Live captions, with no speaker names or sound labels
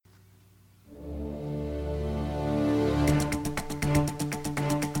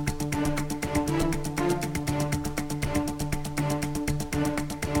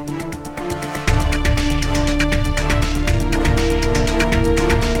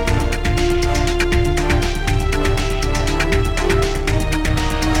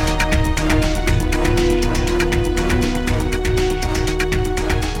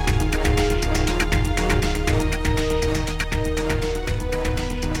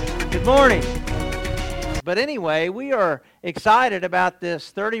Good morning. But anyway, we are excited about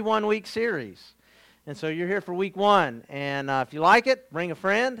this 31-week series. And so you're here for week 1. And if you like it, bring a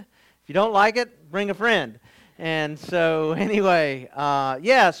friend. If you don't like it, bring a friend. And so anyway,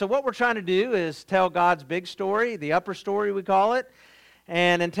 so what we're trying to do is tell God's big story, the upper story we call it.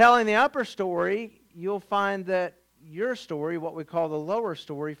 And in telling the upper story, you'll find that your story, what we call the lower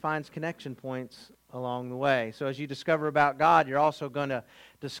story, finds connection points along the way. So as you discover about God, you're also going to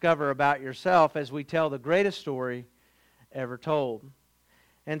discover about yourself as we tell the greatest story ever told.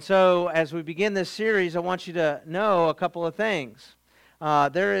 And so as we begin this series, I want you to know a couple of things.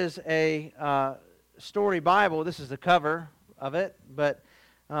 There is a story Bible. This is the cover of it, but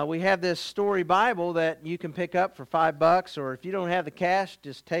we have this story Bible that you can pick up for $5, or if you don't have the cash,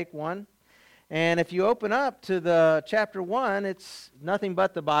 just take one. And if you open up to the chapter 1, it's nothing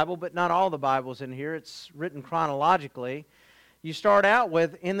but the Bible, but not all the Bibles in here. It's written chronologically. You start out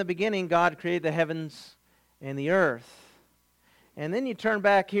with, in the beginning, God created the heavens and the earth. And then you turn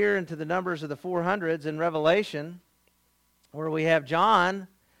back here into the numbers of the 400s in Revelation, where we have John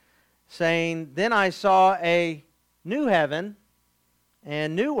saying, "Then I saw a new heaven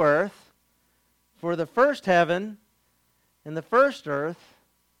and new earth, for the first heaven and the first earth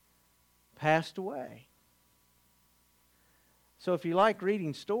passed away." So if you like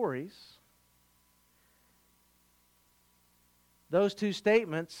reading stories, those two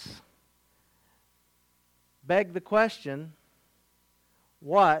statements beg the question,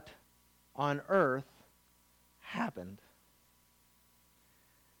 what on earth happened?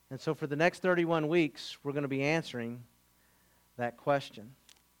 And so for the next 31 weeks, we're going to be answering that question.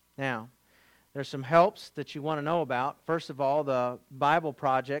 Now, there's some helps that you want to know about. First of all, the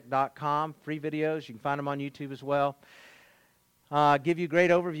BibleProject.com, free videos. You can find them on YouTube as well. Give you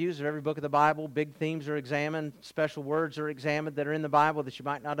great overviews of every book of the Bible. Big themes are examined. Special words are examined that are in the Bible that you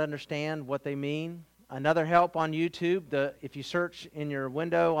might not understand what they mean. Another help on YouTube, if you search in your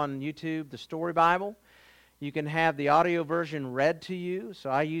window on YouTube, the Story Bible, you can have the audio version read to you. So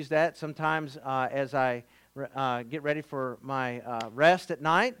I use that sometimes as I get ready for my rest at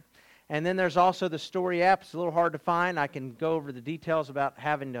night. And then there's also the Story app. It's a little hard to find. I can go over the details about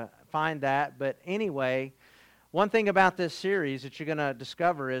having to find that. But anyway, one thing about this series that you're going to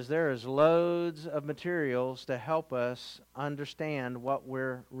discover is there is loads of materials to help us understand what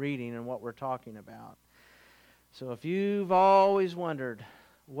we're reading and what we're talking about. So if you've always wondered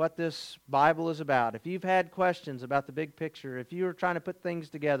what this Bible is about, if you've had questions about the big picture, if you're trying to put things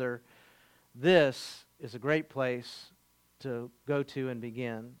together, this is a great place to go to and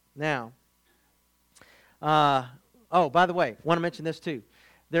begin. Now, by the way, I want to mention this too.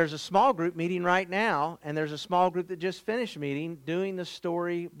 There's a small group meeting right now, and there's a small group that just finished meeting doing the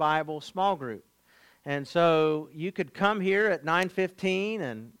Story Bible small group. And so you could come here at 9:15,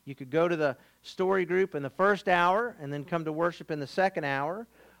 and you could go to the story group in the first hour and then come to worship in the second hour.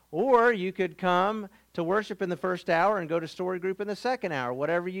 Or you could come to worship in the first hour and go to story group in the second hour,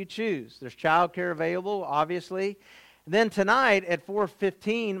 whatever you choose. There's childcare available, obviously. Then tonight at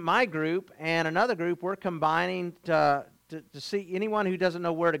 4:15, my group and another group, we're combining to see anyone who doesn't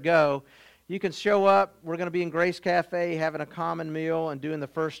know where to go. You can show up. We're going to be in Grace Cafe having a common meal and doing the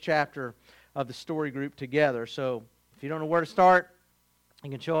first chapter of the story group together. So if you don't know where to start,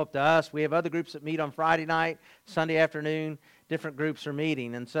 you can show up to us. We have other groups that meet on Friday night, Sunday afternoon. Different groups are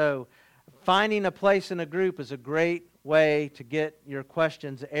meeting. And so finding a place in a group is a great way to get your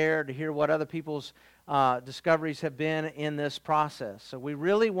questions aired, to hear what other people's discoveries have been in this process. So we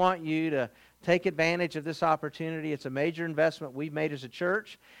really want you to take advantage of this opportunity. It's a major investment we've made as a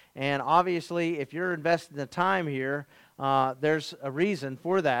church. And obviously, if you're investing the time here, there's a reason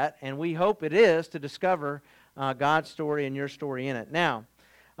for that. And we hope it is to discover God's story and your story in it. Now,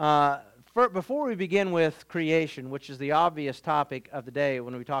 before we begin with creation, which is the obvious topic of the day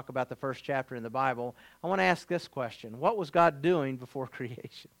when we talk about the first chapter in the Bible, I want to ask this question. What was God doing before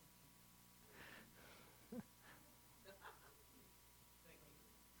creation?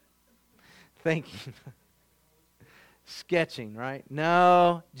 Thinking. Sketching, right?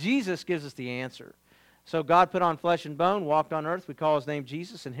 No, Jesus gives us the answer. So God put on flesh and bone, walked on earth. We call his name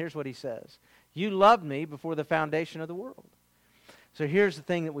Jesus, and here's what he says. You loved me before the foundation of the world. So here's the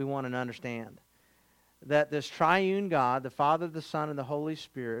thing that we want to understand. That this triune God, the Father, the Son, and the Holy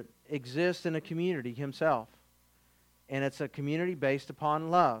Spirit, exists in a community himself. And it's a community based upon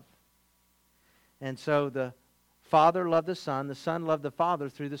love. And so the Father loved the Son loved the Father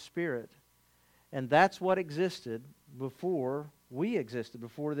through the Spirit. And that's what existed before we existed,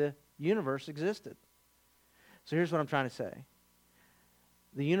 before the universe existed. So here's what I'm trying to say.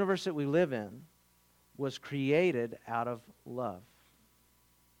 The universe that we live in was created out of love.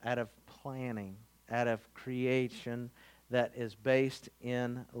 out of planning, out of creation that is based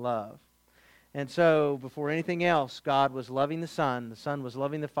in love. And so, before anything else, God was loving the Son was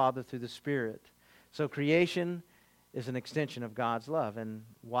loving the Father through the Spirit. So creation is an extension of God's love. And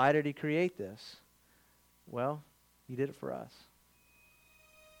why did He create this? Well, He did it for us.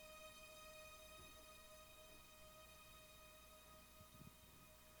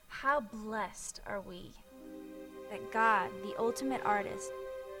 How blessed are we that God, the ultimate artist,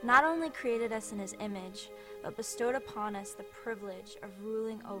 not only created us in His image, but bestowed upon us the privilege of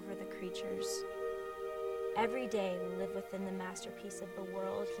ruling over the creatures. Every day we live within the masterpiece of the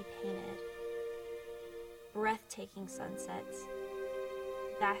world He painted. Breathtaking sunsets,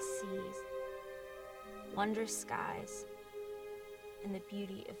 vast seas, wondrous skies, and the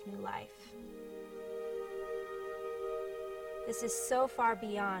beauty of new life. This is so far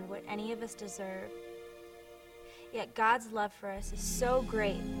beyond what any of us deserve. Yet God's love for us is so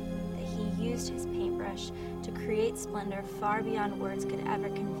great that He used His paintbrush to create splendor far beyond words could ever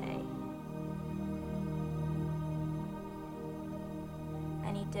convey.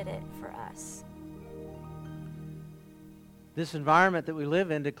 And He did it for us. This environment that we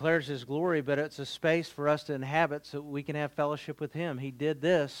live in declares His glory, but it's a space for us to inhabit so we can have fellowship with Him. He did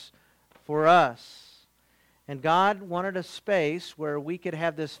this for us. And God wanted a space where we could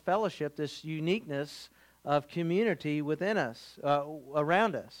have this fellowship, this uniqueness of community within us,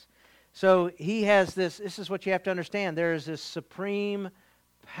 around us. So He has this is what you have to understand. There is this supreme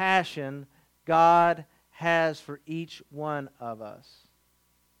passion God has for each one of us.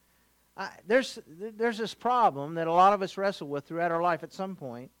 There's this problem that a lot of us wrestle with throughout our life at some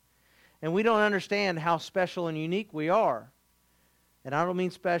point, and we don't understand how special and unique we are. And I don't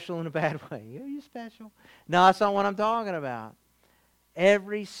mean special in a bad way. Are you special? No, that's not what I'm talking about.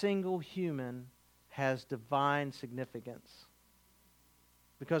 Every single human has divine significance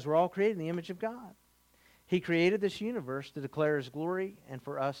because we're all created in the image of God. He created this universe to declare His glory and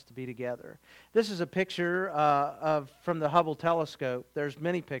for us to be together. This is a picture from the Hubble telescope. There's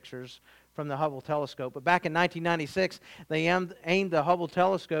many pictures from the Hubble telescope. But back in 1996, they aimed the Hubble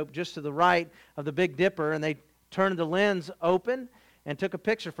telescope just to the right of the Big Dipper, and they turned the lens open and took a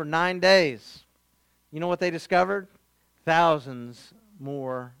picture for 9 days. You know what they discovered? Thousands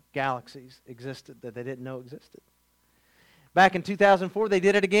more galaxies existed that they didn't know existed. Back in 2004, they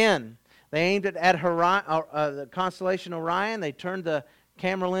did it again. They aimed it at the constellation Orion. They turned the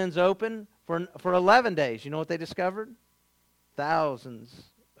camera lens open for 11 days. You know what they discovered? Thousands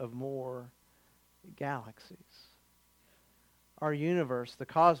of more galaxies. Our universe, the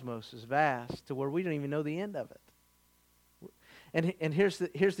cosmos, is vast to where we don't even know the end of it. And here's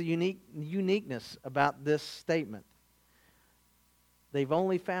the uniqueness about this statement. They've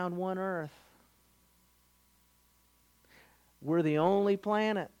only found one Earth. We're the only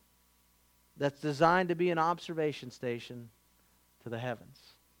planet that's designed to be an observation station to the heavens.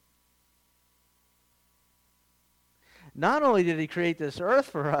 Not only did He create this earth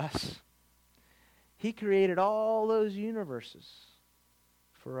for us, He created all those universes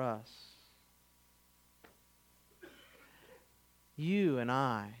for us. You and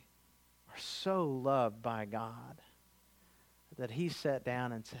I are so loved by God that He sat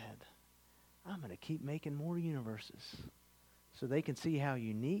down and said, I'm going to keep making more universes so they can see how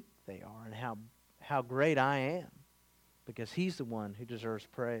unique they are and how great I am, because He's the one who deserves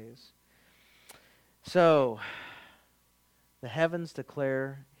praise. So, the heavens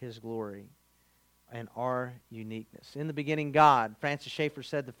declare His glory and our uniqueness. In the beginning, God. Francis Schaeffer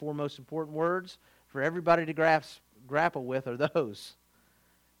said the four most important words for everybody to grapple with are those.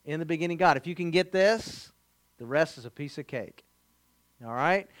 In the beginning, God. If you can get this, the rest is a piece of cake. All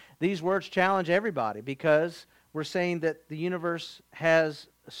right? These words challenge everybody because we're saying that the universe has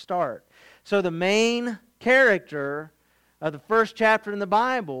a start. So the main character of the first chapter in the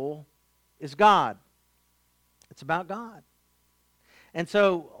Bible is God. It's about God. And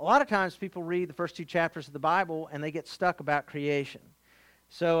so a lot of times people read the first two chapters of the Bible and they get stuck about creation.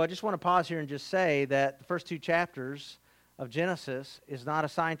 So I just want to pause here and just say that the first two chapters of Genesis is not a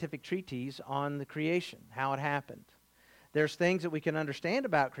scientific treatise on the creation, how it happened. There's things that we can understand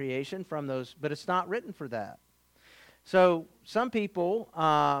about creation from those, but it's not written for that. So some people,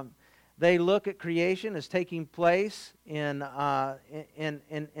 they look at creation as taking place in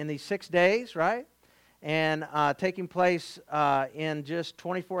these 6 days, right? And taking place in just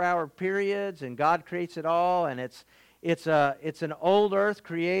 24-hour periods, and God creates it all, and it's an old earth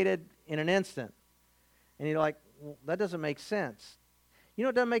created in an instant. And you're like, well, that doesn't make sense. You know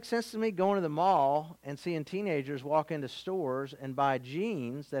what doesn't make sense to me? Going to the mall and seeing teenagers walk into stores and buy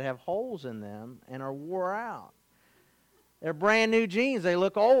jeans that have holes in them and are wore out. They're brand new jeans. They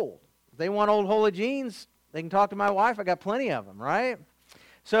look old. If they want old holy jeans, they can talk to my wife. I got plenty of them, right?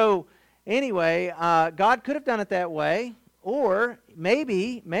 So anyway, God could have done it that way. Or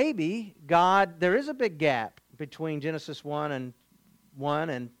maybe God, there is a big gap between Genesis 1 and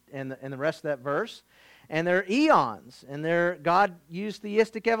the rest of that verse. And they're eons. And God used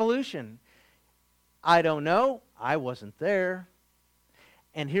theistic evolution. I don't know. I wasn't there.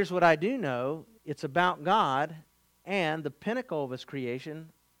 And here's what I do know. It's about God and the pinnacle of His creation,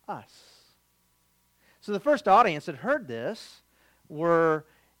 us. So the first audience that heard this were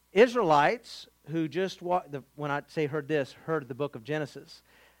Israelites who just walked, when I say heard this, heard the book of Genesis,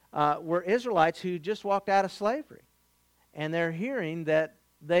 were Israelites who just walked out of slavery. And they're hearing that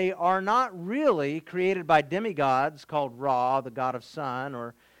they are not really created by demigods called Ra, the god of sun,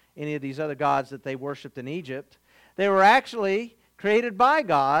 or any of these other gods that they worshipped in Egypt. They were actually created by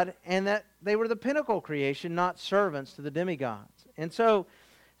God, and that they were the pinnacle creation, not servants to the demigods. And so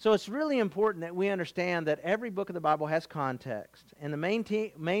it's really important that we understand that every book of the Bible has context. And the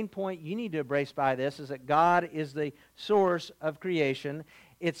main point you need to embrace by this is that God is the source of creation.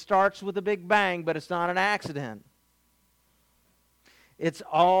 It starts with a big bang, but it's not an accident. It's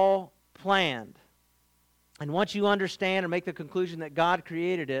all planned. And once you understand and make the conclusion that God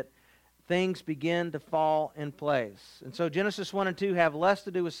created it, things begin to fall in place. And so Genesis 1 and 2 have less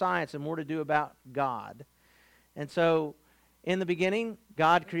to do with science and more to do about God. And so in the beginning,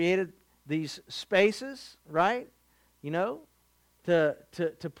 God created these spaces, right? You know, to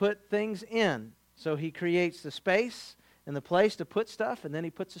put things in. So He creates the space and the place to put stuff, and then He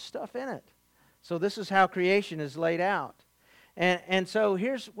puts the stuff in it. So this is how creation is laid out. And so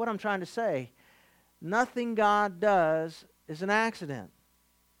here's what I'm trying to say. Nothing God does is an accident.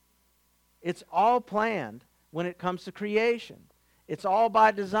 It's all planned when it comes to creation. It's all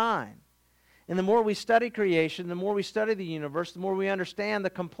by design. And the more we study creation, the more we study the universe, the more we understand the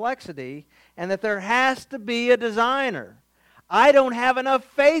complexity and that there has to be a designer. I don't have enough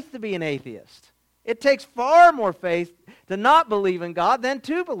faith to be an atheist. It takes far more faith to not believe in God than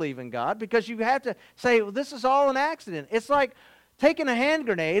to believe in God, because you have to say, well, this is all an accident. It's like taking a hand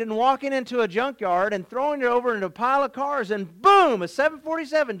grenade and walking into a junkyard and throwing it over into a pile of cars, and boom, a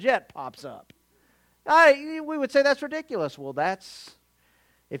 747 jet pops up. We would say that's ridiculous. Well,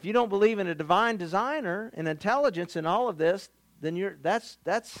 if you don't believe in a divine designer and intelligence and all of this, then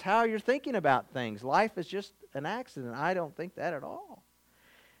that's how you're thinking about things. Life is just an accident. I don't think that at all.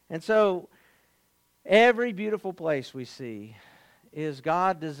 And so every beautiful place we see is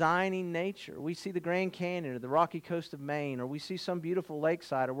God designing nature. We see the Grand Canyon or the Rocky Coast of Maine, or we see some beautiful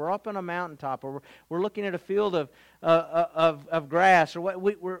lakeside, or we're up on a mountaintop, or we're looking at a field of grass, or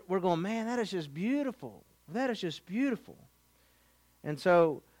we're going, man, that is just beautiful. That is just beautiful. And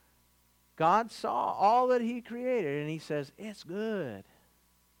so God saw all that He created, and He says, it's good.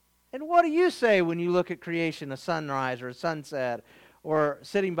 And what do you say when you look at creation, a sunrise or a sunset, or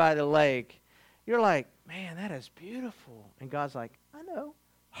sitting by the lake? You're like, man, that is beautiful. And God's like, I know.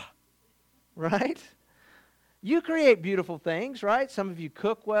 Right? You create beautiful things, right? Some of you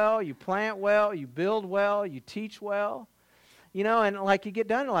cook well, you plant well, you build well, you teach well. You know, and like you get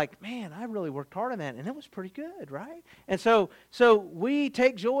done, you're like, man, I really worked hard on that, and it was pretty good, right? And so we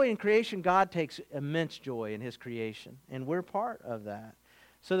take joy in creation. God takes immense joy in His creation, and we're part of that.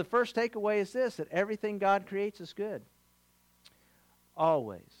 So the first takeaway is this, that everything God creates is good.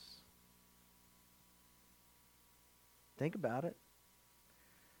 Always. Think about it.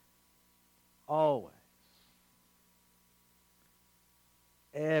 Always.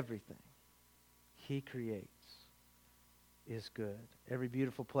 Everything He creates is good. Every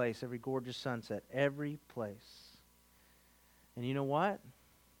beautiful place, every gorgeous sunset, every place. And you know what?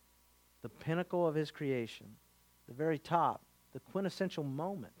 The pinnacle of His creation, the very top, the quintessential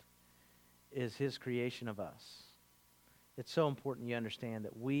moment, is His creation of us. It's so important you understand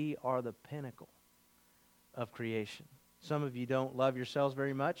that we are the pinnacle of creation. Some of you don't love yourselves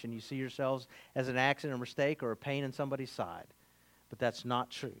very much, and you see yourselves as an accident or mistake or a pain in somebody's side. But that's not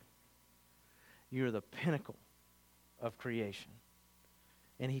true. You're the pinnacle of creation.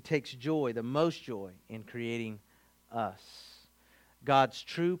 And He takes joy, the most joy, in creating us. God's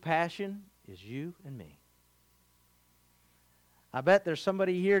true passion is you and me. I bet there's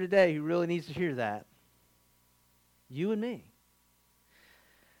somebody here today who really needs to hear that. You and me.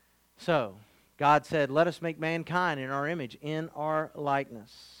 So, God said, let us make mankind in our image, in our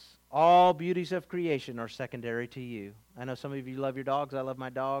likeness. All beauties of creation are secondary to you. I know some of you love your dogs. I love my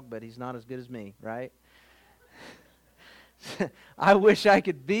dog, but he's not as good as me, right? I wish I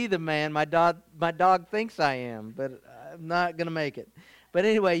could be the man my dog thinks I am, but I'm not going to make it. But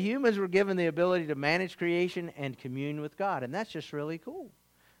anyway, humans were given the ability to manage creation and commune with God, and that's just really cool.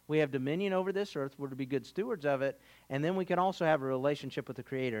 We have dominion over this earth. We're to be good stewards of it, and then we can also have a relationship with the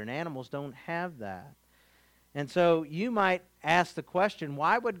Creator, and animals don't have that. And so you might ask the question,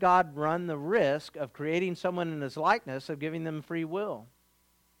 why would God run the risk of creating someone in His likeness, of giving them free will?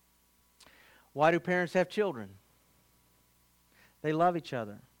 Why do parents have children? They love each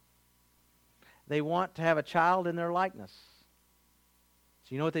other. They want to have a child in their likeness.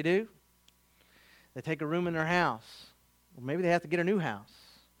 So you know what they do? They take a room in their house, or maybe they have to get a new house,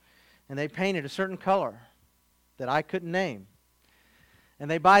 and they paint it a certain color that I couldn't name. And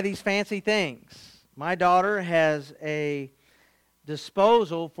they buy these fancy things. My daughter has a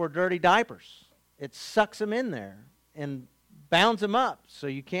disposal for dirty diapers. It sucks them in there and bounds them up so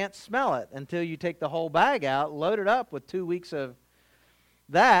you can't smell it until you take the whole bag out, load it up with 2 weeks of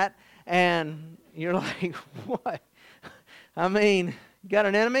that, and you're like, what? I mean, you got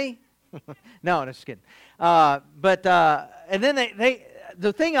an enemy? No, just kidding. And then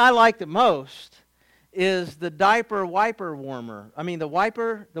the thing I like the most is the diaper wiper warmer. I mean, the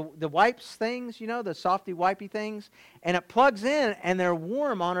wipes things, you know, the softy wipey things, and it plugs in, and they're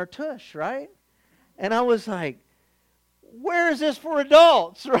warm on her tush, right? And I was like, where is this for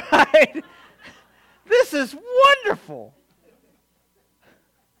adults, right? This is wonderful.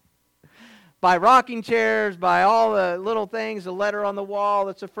 By rocking chairs, by all the little things, the letter on the wall,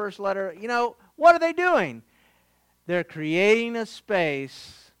 that's the first letter. You know, what are they doing? They're creating a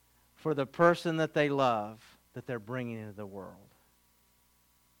space for the person that they love, that they're bringing into the world.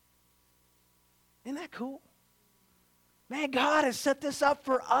 Isn't that cool? Man, God has set this up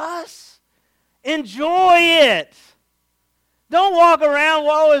for us. Enjoy it. Don't walk around,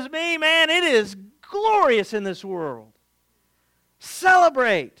 woe is me, man. It is glorious in this world.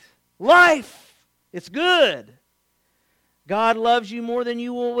 Celebrate life. It's good. God loves you more than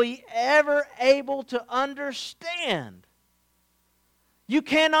you will be ever able to understand. You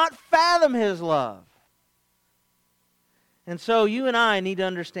cannot fathom His love. And so you and I need to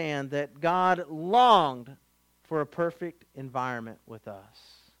understand that God longed for a perfect environment with us.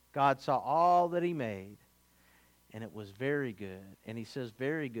 God saw all that He made, and it was very good. And He says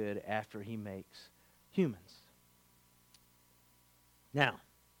very good after He makes humans. Now,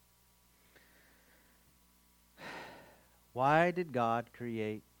 why did God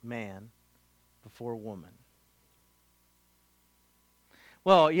create man before woman?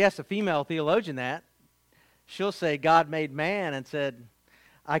 Well, yes, a female theologian that. She'll say God made man and said,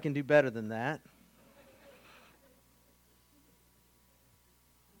 I can do better than that.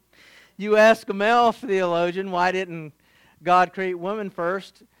 You ask a male theologian, why didn't God create woman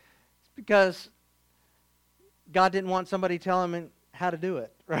first? It's because God didn't want somebody telling him how to do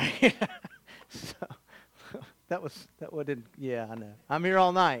it, right? Yeah, I know. I'm here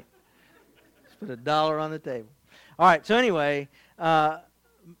all night. Let's put $1 on the table. All right, so anyway,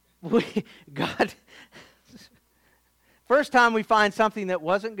 first time we find something that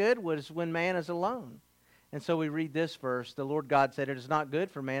wasn't good was when man is alone. And so we read this verse, the Lord God said, it is not good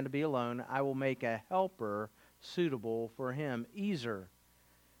for man to be alone. I will make a helper suitable for him. Ezer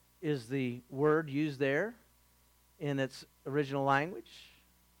is the word used there in its original language.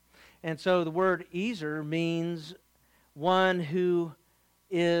 And so the word Ezer means one who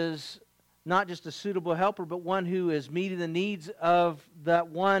is not just a suitable helper, but one who is meeting the needs of that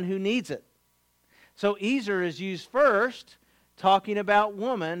one who needs it. So Ezer is used first, talking about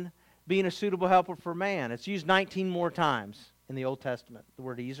woman being a suitable helper for man. It's used 19 more times in the Old Testament, the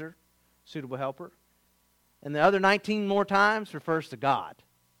word Ezer, suitable helper. And the other 19 more times refers to God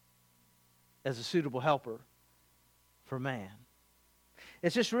as a suitable helper for man.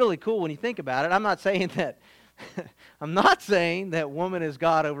 It's just really cool when you think about it. I'm not saying that woman is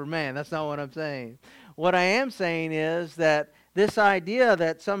God over man. That's not what I'm saying. What I am saying is that this idea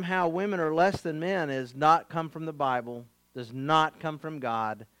that somehow women are less than men is not come from the Bible, does not come from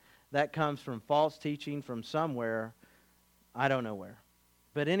God. That comes from false teaching from somewhere. I don't know where.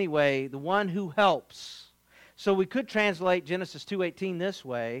 But anyway, the one who helps. So we could translate Genesis 2:18 this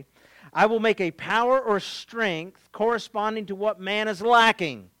way. I will make a power or strength corresponding to what man is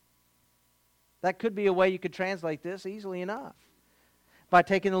lacking. That could be a way you could translate this easily enough by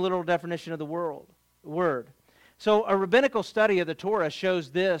taking the literal definition of the word. So a rabbinical study of the Torah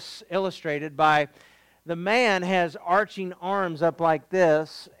shows this illustrated by the man has arching arms up like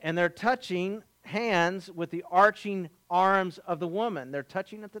this, and they're touching hands with the arching arms of the woman. They're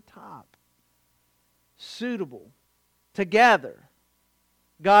touching at the top. Suitable. Together.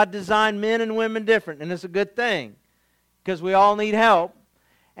 God designed men and women different, and it's a good thing because we all need help.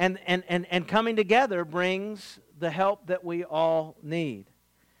 And coming together brings the help that we all need.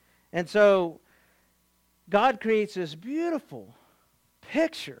 And so God creates this beautiful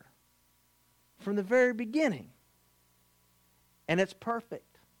picture from the very beginning. And it's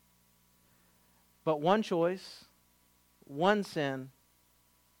perfect. But one choice, one sin,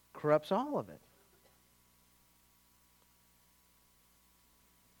 corrupts all of it.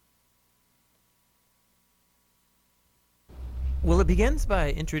 Well, it begins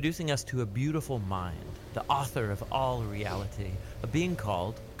by introducing us to a beautiful mind, the author of all reality, a being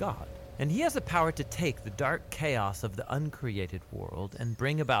called God. And he has the power to take the dark chaos of the uncreated world and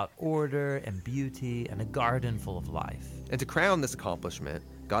bring about order and beauty and a garden full of life. And to crown this accomplishment,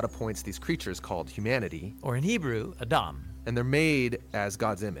 God appoints these creatures called humanity, Or in Hebrew, Adam. and they're made as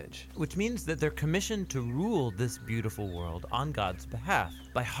God's image. Which means that they're commissioned to rule this beautiful world on God's behalf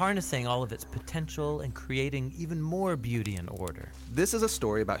by harnessing all of its potential and creating even more beauty and order. This is a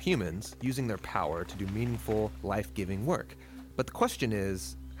story about humans using their power to do meaningful, life-giving work. But the question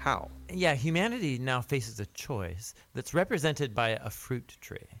is, how? Yeah, humanity now faces a choice that's represented by a fruit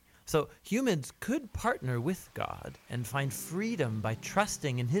tree. So humans could partner with God and find freedom by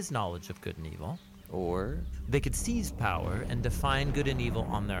trusting in his knowledge of good and evil. Or They could seize power and define good and evil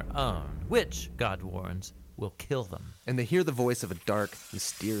on their own, which, God warns, will kill them. and they hear the voice of a dark,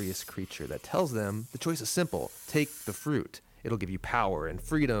 mysterious creature that tells them the choice is simple. Take the fruit. It'll give you power and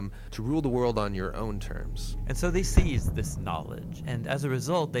freedom to rule the world on your own terms. And so they seize this knowledge, and as a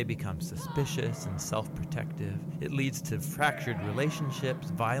result, they become suspicious and self-protective. It leads to fractured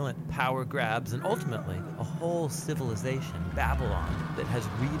relationships, violent power grabs, and ultimately, a whole civilization, Babylon, that has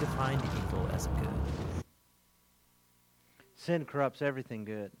redefined evil as good. Sin corrupts everything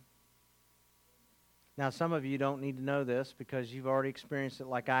good. Now, some of you don't need to know this because you've already experienced it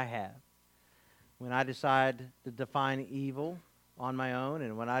like I have. When I decide to define evil on my own,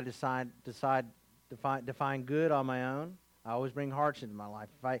 and when I decide define good on my own, I always bring hardship into my life.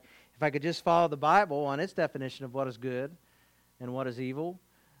 If I could just follow the Bible on its definition of what is good and what is evil,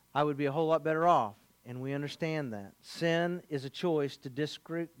 I would be a whole lot better off. And we understand that. Sin is a choice to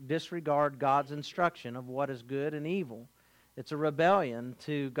disregard God's instruction of what is good and evil. It's a rebellion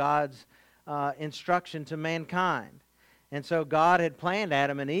to God's instruction to mankind. And so God had planned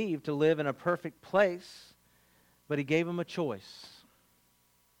Adam and Eve to live in a perfect place, but he gave them a choice.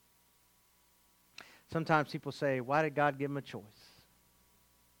 Sometimes people say, why did God give them a choice?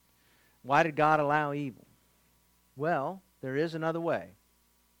 Why did God allow evil? Well, there is another way.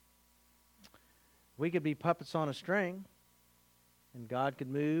 We could be puppets on a string, and God could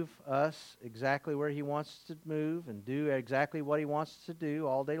move us exactly where he wants to move and do exactly what he wants to do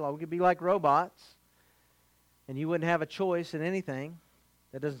all day long. We could be like robots, and you wouldn't have a choice in anything.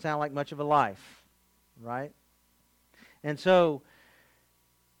 That doesn't sound like much of a life, right? And so,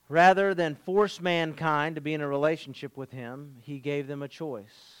 rather than force mankind to be in a relationship with him, he gave them a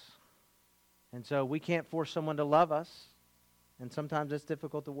choice. And so we can't force someone to love us, and sometimes it's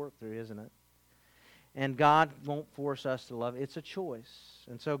difficult to work through, isn't it? And God won't force us to love. It's a choice.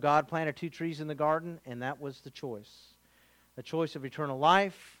 And so God planted 2 trees in the garden, and that was the choice. A choice of eternal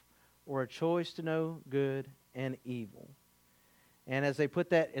life or a choice to know good and evil. And as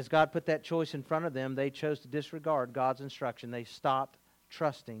God put that choice in front of them, they chose to disregard God's instruction. They stopped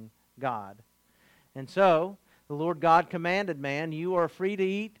trusting God. And so the Lord God commanded man, you are free to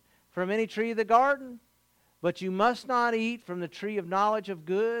eat from any tree of the garden, but you must not eat from the tree of knowledge of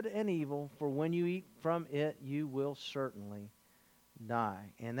good and evil, for when you eat from it, you will certainly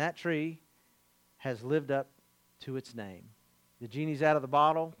die. And that tree has lived up to its name. The genie's out of the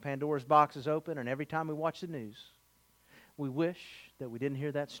bottle, Pandora's box is open, and every time we watch the news, we wish that we didn't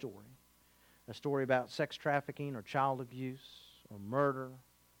hear that story. A story about sex trafficking or child abuse or murder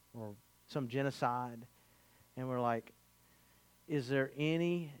or some genocide. And we're like, is there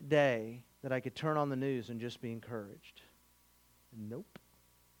any day that I could turn on the news and just be encouraged? Nope.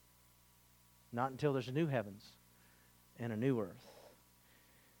 Not until there's a new heavens and a new earth.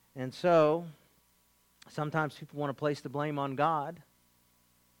 And so, sometimes people want to place the blame on God.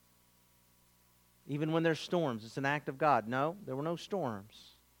 Even when there's storms, it's an act of God. No, there were no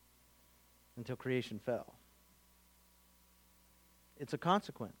storms until creation fell. It's a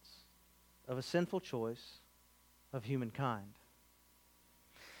consequence of a sinful choice of humankind.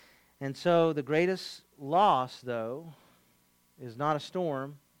 And so the greatest loss, though, is not a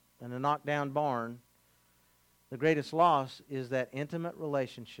storm and a knockdown barn. The greatest loss is that intimate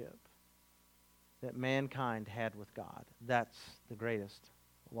relationship that mankind had with God. That's the greatest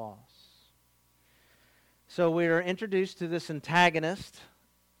loss. So we are introduced to this antagonist,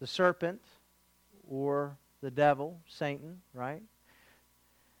 the serpent, or the devil, Satan, right?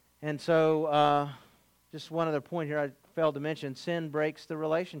 And so Just one other point here I failed to mention. Sin breaks the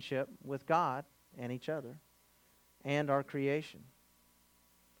relationship with God and each other and our creation.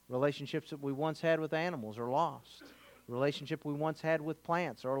 Relationships that we once had with animals are lost. Relationship we once had with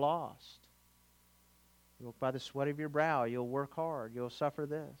plants are lost. You look by the sweat of your brow, you'll work hard, you'll suffer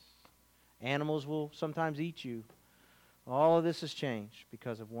this. Animals will sometimes eat you. All of this has changed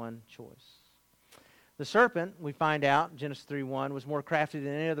because of one choice. The serpent, we find out, Genesis 3:1, was more crafty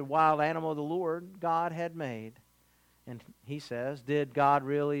than any other wild animal the Lord God had made. And he says, did God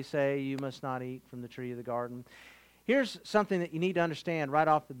really say you must not eat from the tree of the garden? Here's something that you need to understand right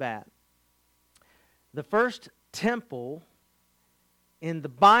off the bat. The first temple in the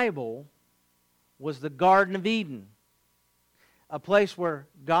Bible was the Garden of Eden, a place where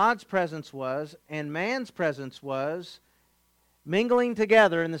God's presence was and man's presence was mingling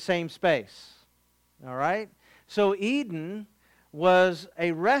together in the same space. All right? So Eden was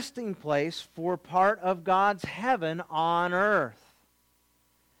a resting place for part of God's heaven on earth.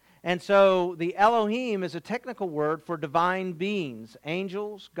 And so the Elohim is a technical word for divine beings,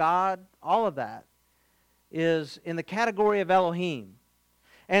 angels, God, all of that is in the category of Elohim.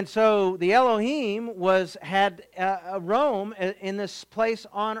 And so the Elohim had a Rome in this place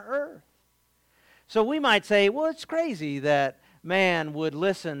on earth. So we might say, well, it's crazy that man would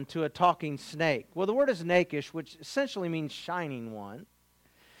listen to a talking snake. Well, the word is nakish, which essentially means shining one.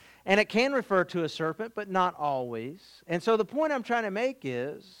 And it can refer to a serpent, but not always. And so the point I'm trying to make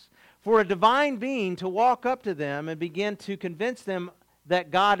is, for a divine being to walk up to them and begin to convince them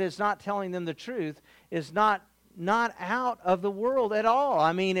that God is not telling them the truth is not out of the world at all.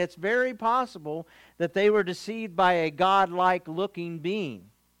 I mean, it's very possible that they were deceived by a God-like looking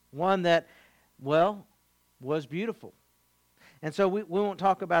being, one that, well, was beautiful. And so we won't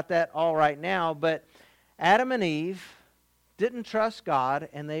talk about that all right now, but Adam and Eve didn't trust God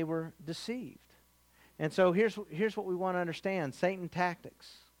and they were deceived. And so here's what we want to understand, Satan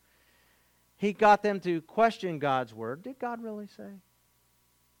tactics. He got them to question God's word. Did God really say?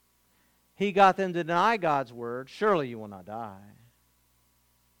 He got them to deny God's word. Surely you will not die.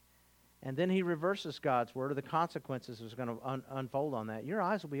 And then he reverses God's word, or the consequences is going to unfold on that. Your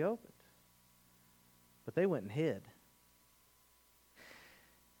eyes will be opened. But they went and hid.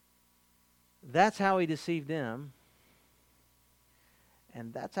 That's how he deceived them.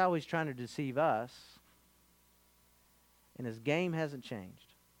 And that's how he's trying to deceive us. And his game hasn't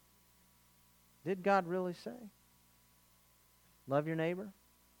changed. Did God really say? Love your neighbor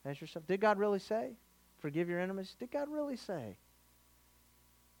as yourself. Did God really say? Forgive your enemies. Did God really say?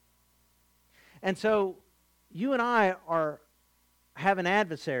 And so you and I have an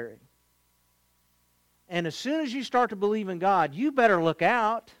adversary. And as soon as you start to believe in God, you better look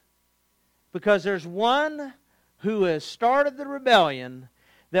out, because there's one who has started the rebellion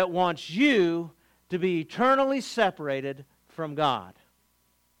that wants you to be eternally separated from God.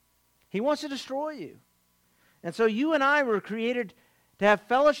 He wants to destroy you. And so you and I were created to have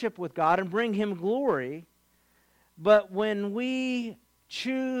fellowship with God and bring Him glory. But when we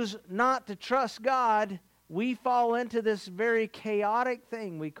choose not to trust God, we fall into this very chaotic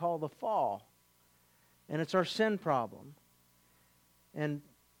thing we call the fall. And it's our sin problem. And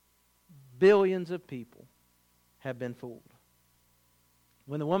billions of people have been fooled.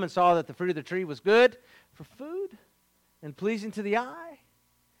 When the woman saw that the fruit of the tree was good for food and pleasing to the eye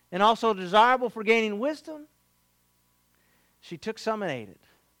and also desirable for gaining wisdom, she took some and ate it.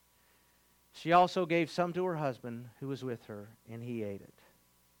 She also gave some to her husband who was with her, and he ate it.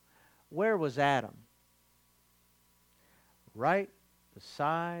 Where was Adam? Right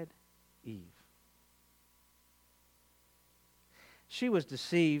beside Eve. She was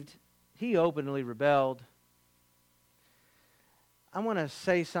deceived. He openly rebelled. I want to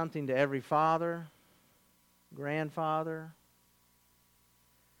say something to every father, grandfather.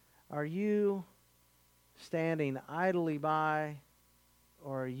 Are you standing idly by,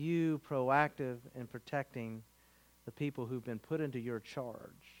 or are you proactive in protecting the people who've been put into your charge?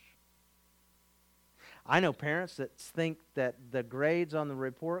 I know parents that think that the grades on the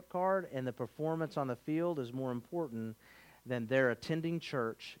report card and the performance on the field is more important than their attending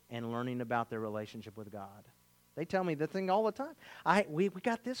church and learning about their relationship with God. They tell me the thing all the time. We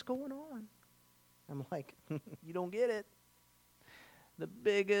got this going on. I'm like, you don't get it. The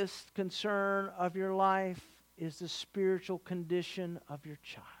biggest concern of your life is the spiritual condition of your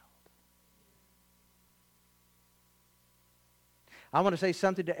child. I want to say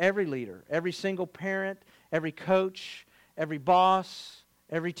something to every leader, every single parent, every coach, every boss,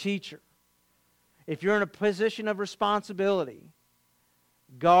 every teacher. If you're in a position of responsibility,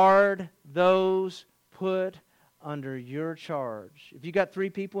 guard those put under your charge. If you got 3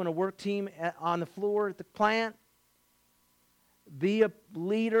 people in a work team on the floor at the plant, be a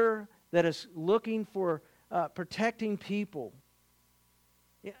leader that is looking for protecting people.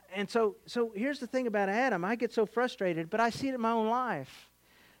 Yeah, and so here's the thing about Adam. I get so frustrated, but I see it in my own life.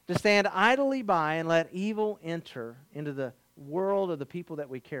 To stand idly by and let evil enter into the world of the people that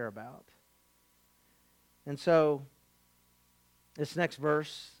we care about. And so, this next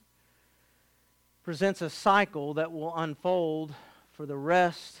verse presents a cycle that will unfold for the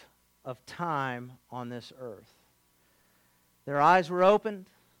rest of time on this earth. Their eyes were opened,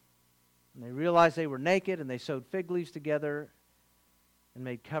 and they realized they were naked, and they sewed fig leaves together and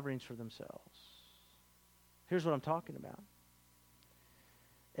made coverings for themselves. Here's what I'm talking about.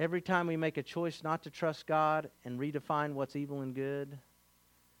 Every time we make a choice not to trust God and redefine what's evil and good,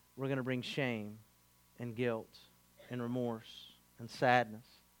 we're going to bring shame and guilt and remorse and sadness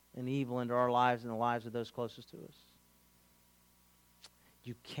and evil into our lives and the lives of those closest to us.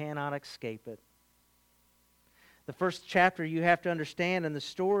 You cannot escape it. The first chapter you have to understand in the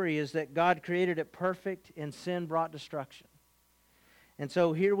story is that God created it perfect and sin brought destruction. And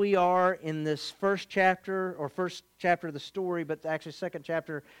so here we are in this first chapter of the story, but actually second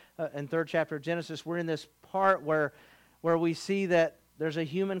chapter and third chapter of Genesis. We're in this part where we see that there's a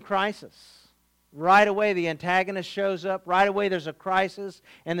human crisis. Right away the antagonist shows up. Right away there's a crisis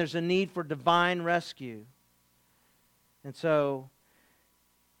and there's a need for divine rescue. And so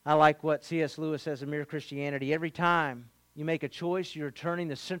I like what C.S. Lewis says in Mere Christianity. Every time you make a choice, you're turning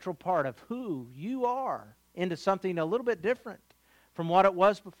the central part of who you are into something a little bit different from what it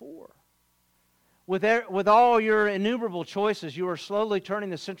was before. With all your innumerable choices, you are slowly turning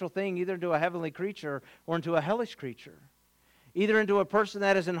the central thing either into a heavenly creature or into a hellish creature. Either into a person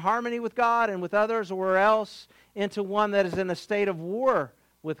that is in harmony with God and with others, or else into one that is in a state of war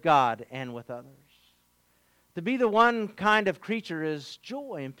with God and with others. To be the one kind of creature is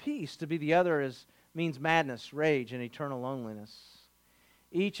joy and peace. To be the other means madness, rage, and eternal loneliness.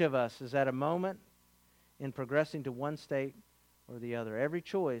 Each of us is at a moment in progressing to one state or the other. Every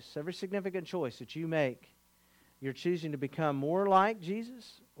choice, every significant choice that you make, you're choosing to become more like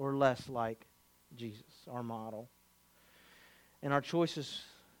Jesus or less like Jesus, our model. And our choices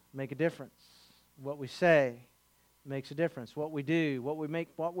make a difference. What we say makes a difference. What we do, what we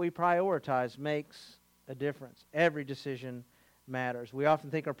prioritize makes a difference. Every decision matters. We often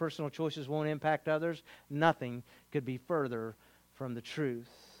think our personal choices won't impact others. Nothing could be further from the truth.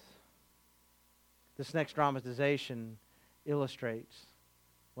 This next dramatization illustrates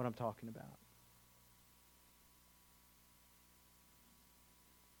what I'm talking about.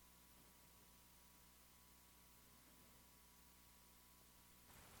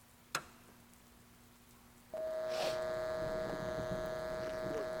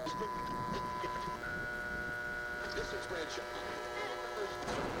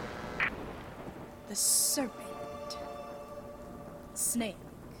 The serpent, snake,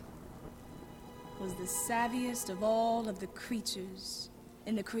 was the savviest of all of the creatures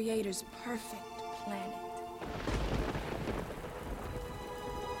in the Creator's perfect planet.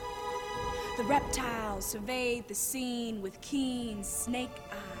 The reptile surveyed the scene with keen snake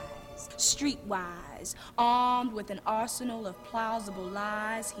eyes. Streetwise, armed with an arsenal of plausible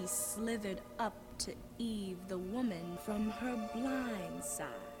lies, he slithered up to Eve, the woman, from her blind side,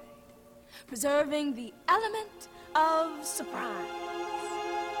 preserving the element of surprise.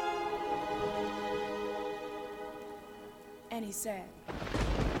 And he said,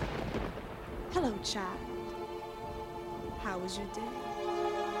 "Hello, child. How was your day?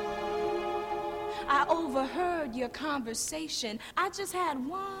 I overheard your conversation. I just had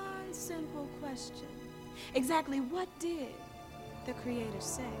one simple question. Exactly what did the Creator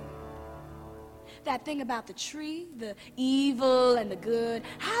say? That thing about the tree, the evil and the good,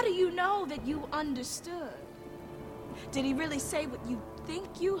 how do you know that you understood? Did he really say what you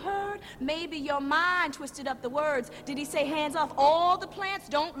think you heard? Maybe your mind twisted up the words. Did he say hands off all the plants?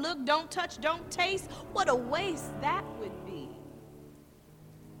 Don't look, don't touch, don't taste? What a waste that would be."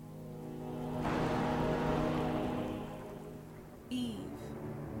 Eve,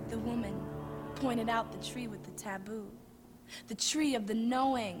 the woman, pointed out the tree with the taboo. The tree of the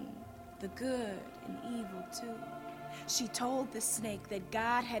knowing, the good and evil too. She told the snake that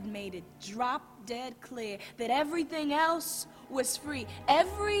God had made it drop dead clear that everything else was free,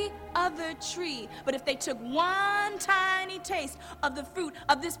 every other tree. But if they took one tiny taste of the fruit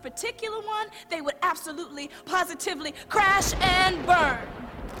of this particular one, they would absolutely, positively crash and burn.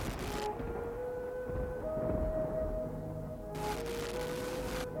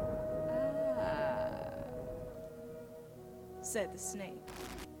 Said the snake,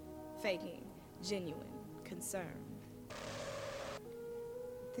 faking genuine concerned.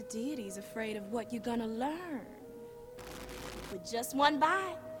 The deity's afraid of what you're gonna learn. With just one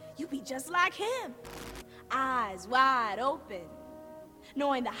bite, you be just like him. Eyes wide open,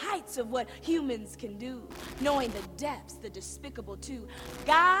 knowing the heights of what humans can do, knowing the depths, the despicable too.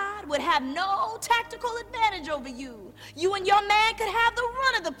 God would have no tactical advantage over you. You and your man could have the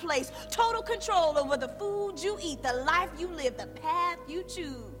run of the place, total control over the food you eat, the life you live, the path you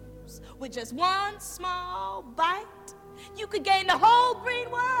choose. With just one small bite, you could gain the whole green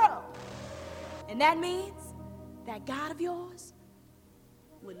world. And that means that God of yours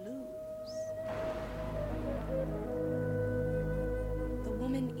would lose. The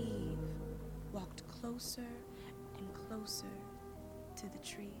woman Eve walked closer and closer to the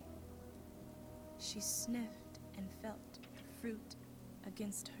tree. She sniffed and felt the fruit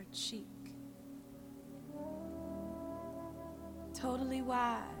against her cheek. Totally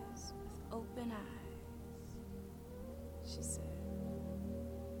wise, with open eyes, she said,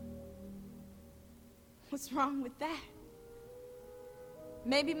 "What's wrong with that?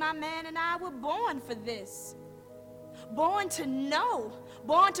 Maybe my man and I were born for this. Born to know,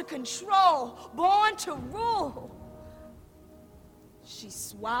 born to control, born to rule." She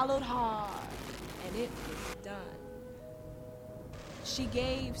swallowed hard, and it was done. She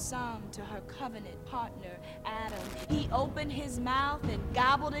gave some to her covenant partner, Adam. He opened his mouth and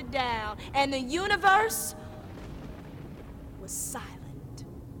gobbled it down, and the universe was silent.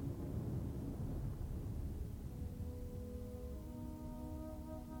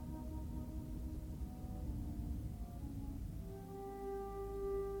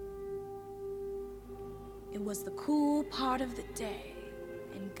 It was the cool part of the day,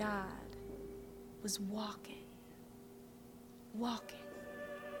 and God was walking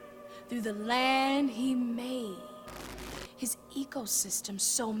through the land he made, his ecosystem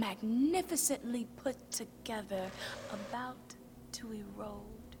so magnificently put together, about to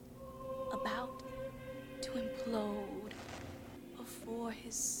erode, about to implode before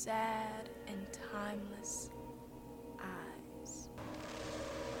his sad and timeless eyes.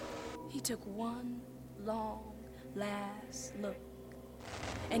 He took one long, last look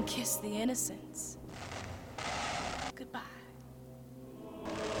and kissed the innocents goodbye.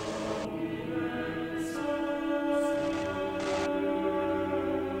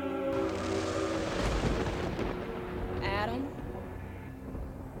 Adam,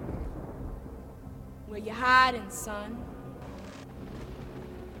 where you hiding, son?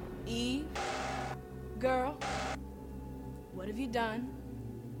 Eve, girl, what have you done?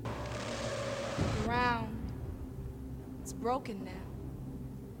 The ground, it's broken now.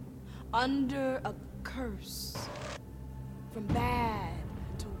 Under a curse, from bad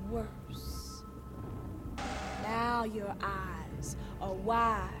to worse. Now your eyes are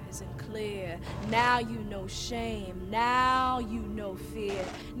wise and clear. Now you know shame. Now you know fear.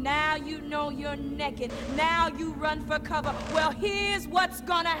 Now you know you're naked. Now you run for cover. Well, here's what's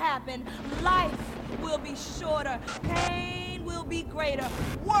gonna happen. Life will be shorter. Pain will be greater.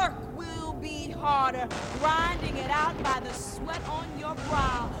 Work will be harder. Grinding it out by the sweat on your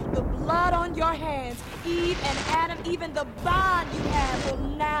brow, the blood on your hands. Eve and Adam, even the bond you have will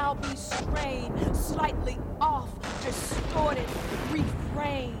now be strained, slightly off, distorted,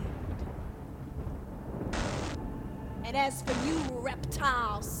 reframed. And as for you,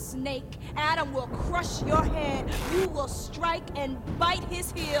 reptile snake, Adam will crush your head. You will strike and bite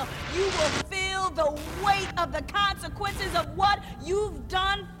his heel. You will feel the weight of the consequences of what you've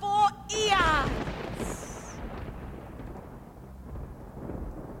done for eons.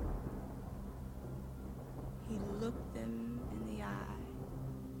 He looked them in the eye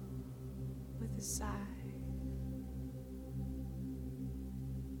with a sigh.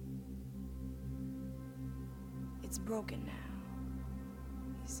 It's broken now,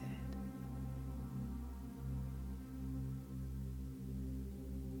 he said.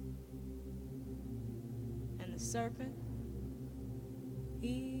 And the serpent,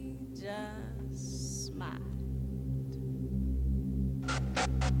 he just smiled.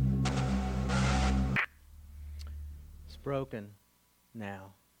 It's broken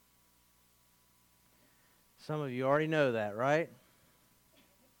now. Some of you already know that, right?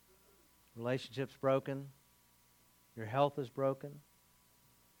 Relationship's broken. Your health is broken.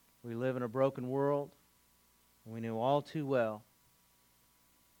 We live in a broken world. And we know all too well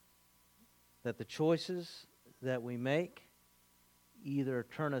that the choices that we make either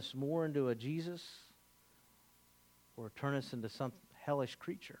turn us more into a Jesus or turn us into some hellish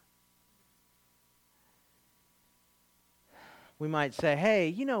creature. We might say, hey,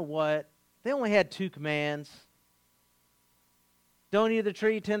 you know what? They only had 2 commands. Don't eat of the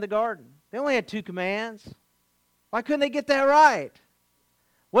tree, tend the garden. They only had 2 commands. Why couldn't they get that right?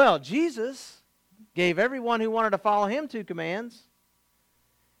 Well, Jesus gave everyone who wanted to follow him 2 commands.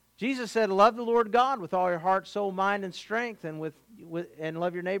 Jesus said, love the Lord God with all your heart, soul, mind, and strength, and and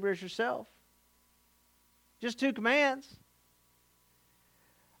love your neighbor as yourself. Just 2 commands.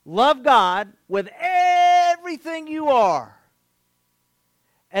 Love God with everything you are,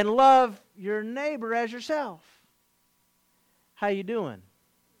 and love your neighbor as yourself. How you doing?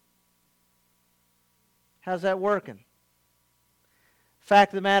 How's that working?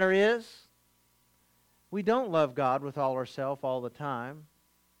 Fact of the matter is, we don't love God with all ourselves all the time.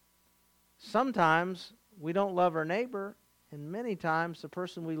 Sometimes we don't love our neighbor, and many times the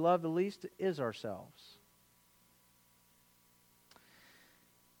person we love the least is ourselves.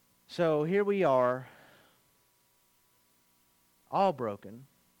 So here we are, all broken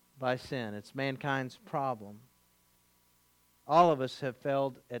by sin. It's mankind's problem. All of us have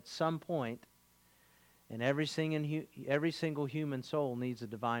failed at some point, and every single human soul needs a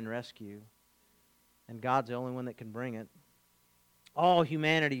divine rescue, and God's the only one that can bring it. All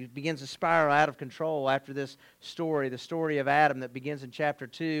humanity begins to spiral out of control after this story, the story of Adam that begins in chapter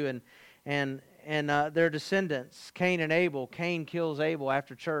 2, and their descendants, Cain and Abel. Cain kills Abel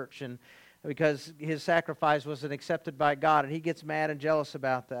after church, and because his sacrifice wasn't accepted by God, and he gets mad and jealous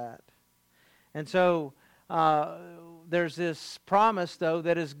about that. And so there's this promise, though,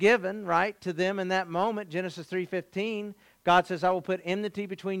 that is given, right, to them in that moment. Genesis 3:15, God says, I will put enmity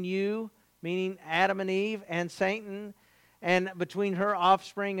between you, meaning Adam and Eve, and Satan, and between her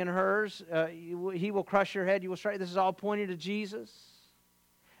offspring and hers. He will crush your head, you will strike. This is all pointing to Jesus.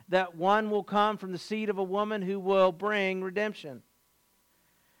 That one will come from the seed of a woman who will bring redemption.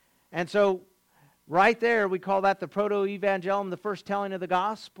 And so, right there, we call that the proto-evangelium, the first telling of the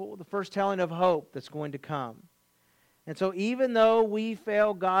gospel, the first telling of hope that's going to come. And so, even though we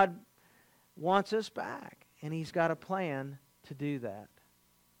fail, God wants us back, and He's got a plan to do that.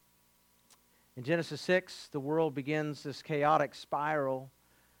 In Genesis 6, the world begins this chaotic spiral.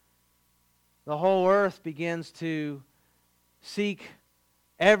 The whole earth begins to seek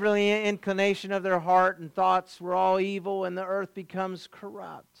every inclination of their heart and thoughts were all evil, and the earth becomes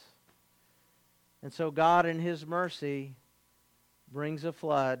corrupt. And so God, in His mercy, brings a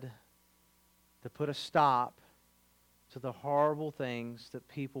flood to put a stop to the horrible things that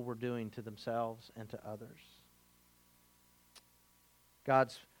people were doing to themselves and to others.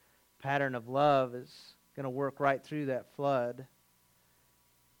 God's pattern of love is going to work right through that flood,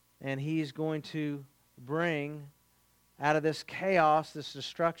 and He's going to bring out of this chaos, this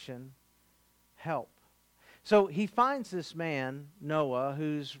destruction, help. So He finds this man, Noah,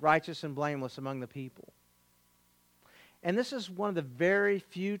 who's righteous and blameless among the people. And this is one of the very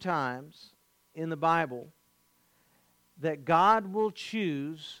few times in the Bible that God will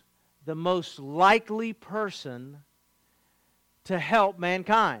choose the most likely person to help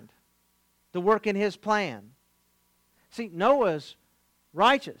mankind, to work in His plan. See, Noah's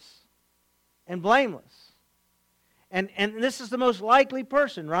righteous and blameless. And this is the most likely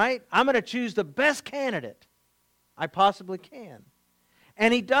person, right? I'm going to choose the best candidate I possibly can.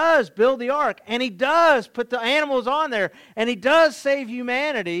 And he does build the ark. And he does put the animals on there. And he does save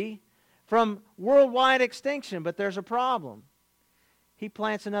humanity from worldwide extinction. But there's a problem. He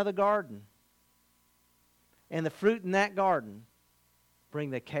plants another garden. And the fruit in that garden bring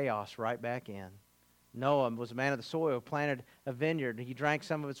the chaos right back in. Noah was a man of the soil, planted a vineyard. He drank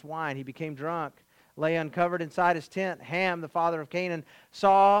some of its wine. He became drunk, lay uncovered inside his tent. Ham, the father of Canaan,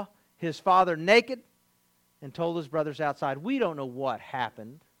 saw his father naked and told his brothers outside. We don't know what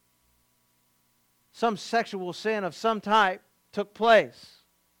happened. Some sexual sin of some type took place.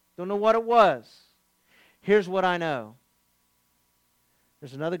 Don't know what it was. Here's what I know.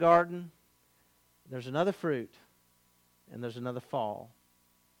 There's another garden, there's another fruit, and there's another fall.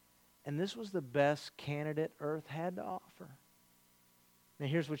 And this was the best candidate earth had to offer. Now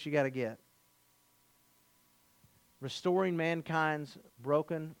here's what you got to get. Restoring mankind's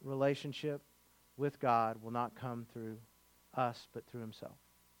broken relationship with God will not come through us, but through Himself.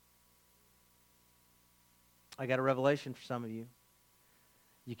 I got a revelation for some of you.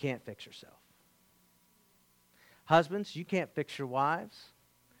 You can't fix yourself. Husbands, you can't fix your wives.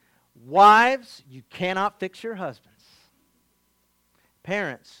 Wives, you cannot fix your husbands.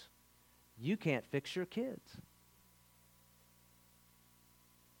 Parents, you can't fix your kids.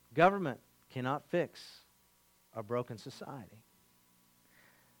 Government cannot fix a broken society.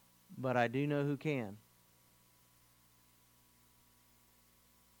 But I do know who can.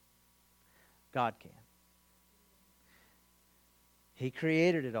 God can. He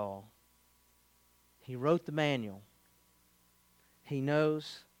created it all. He wrote the manual. He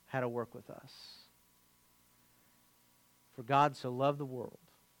knows how to work with us. For God so loved the world,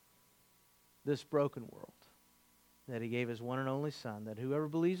 this broken world, that he gave his one and only Son, that whoever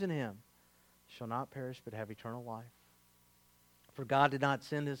believes in him shall not perish but have eternal life. For God did not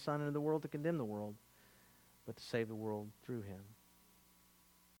send his Son into the world to condemn the world, but to save the world through him.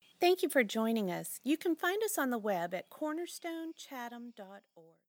 Thank you for joining us. You can find us on the web at cornerstonechatham.org.